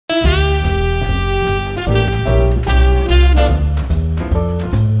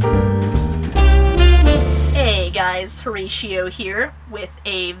guys, Horatio here with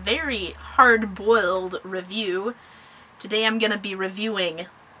a very hard-boiled review. Today I'm gonna be reviewing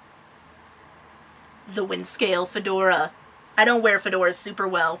the Windscale Fedora. I don't wear fedoras super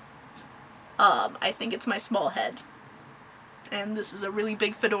well. I think it's my small head. And this is a really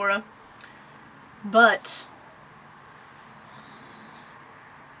big fedora. But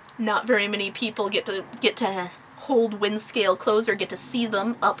not very many people get to hold Windscale clothes or get to see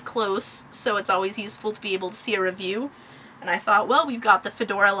them up close, so it's always useful to be able to see a review. And I thought, well, we've got the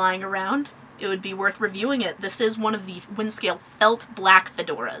fedora lying around, it would be worth reviewing it. This is one of the Windscale Felt Black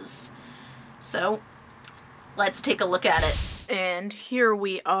Fedoras. So, let's take a look at it. And here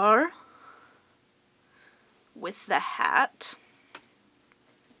we are with the hat.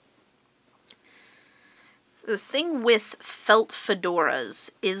 The thing with felt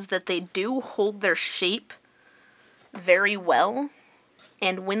fedoras is that they do hold their shape very well,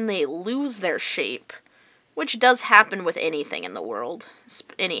 and when they lose their shape, which does happen with anything in the world,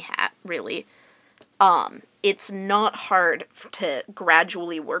 any hat really, it's not hard to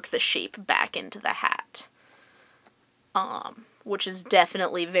gradually work the shape back into the hat, which is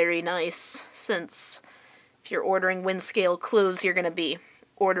definitely very nice, since if you're ordering Windscale clothes, you're going to be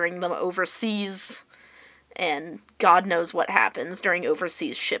ordering them overseas, and God knows what happens during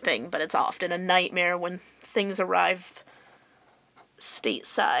overseas shipping, but it's often a nightmare when things arrive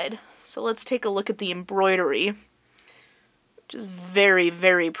stateside. So let's take a look at the embroidery, which is very,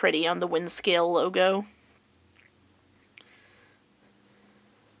 very pretty on the Windscale logo.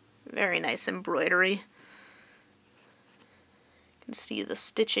 Very nice embroidery. You can see the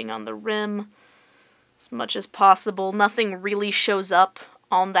stitching on the rim as much as possible. Nothing really shows up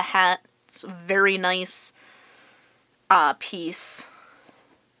on the hat. It's a very nice piece.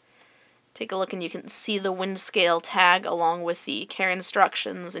 Take a look and you can see the Windscale tag along with the care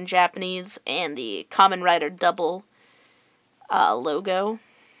instructions in Japanese and the Kamen Rider double logo.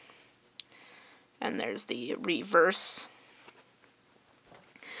 And there's the reverse.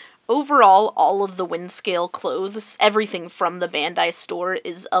 Overall, all of the Windscale clothes, everything from the Bandai store,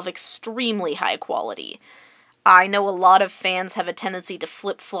 is of extremely high quality. I know a lot of fans have a tendency to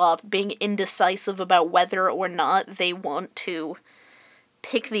flip-flop, being indecisive about whether or not they want to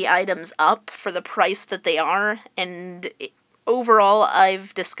pick the items up for the price that they are, and overall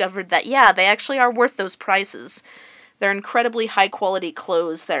I've discovered that, yeah, they actually are worth those prices. They're incredibly high-quality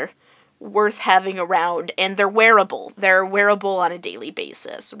clothes, they're worth having around, and they're wearable. They're wearable on a daily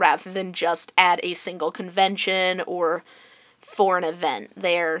basis, rather than just at a single convention or for an event.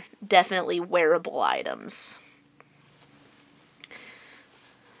 They're definitely wearable items.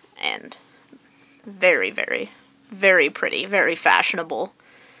 And very, very, very pretty, very fashionable.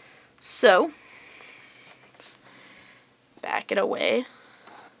 So, let's back it away.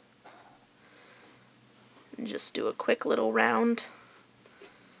 And just do a quick little round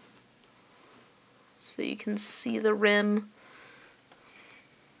so you can see the rim.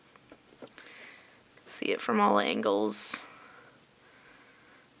 See it from all angles.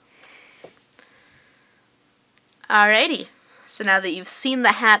 Alrighty, so now that you've seen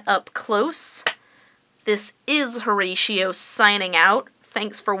the hat up close, this is Horatio signing out.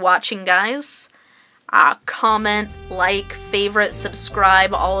 Thanks for watching, guys. Comment, like, favorite,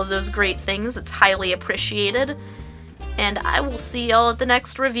 subscribe, all of those great things. It's highly appreciated. And I will see y'all at the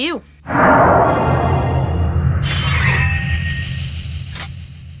next review.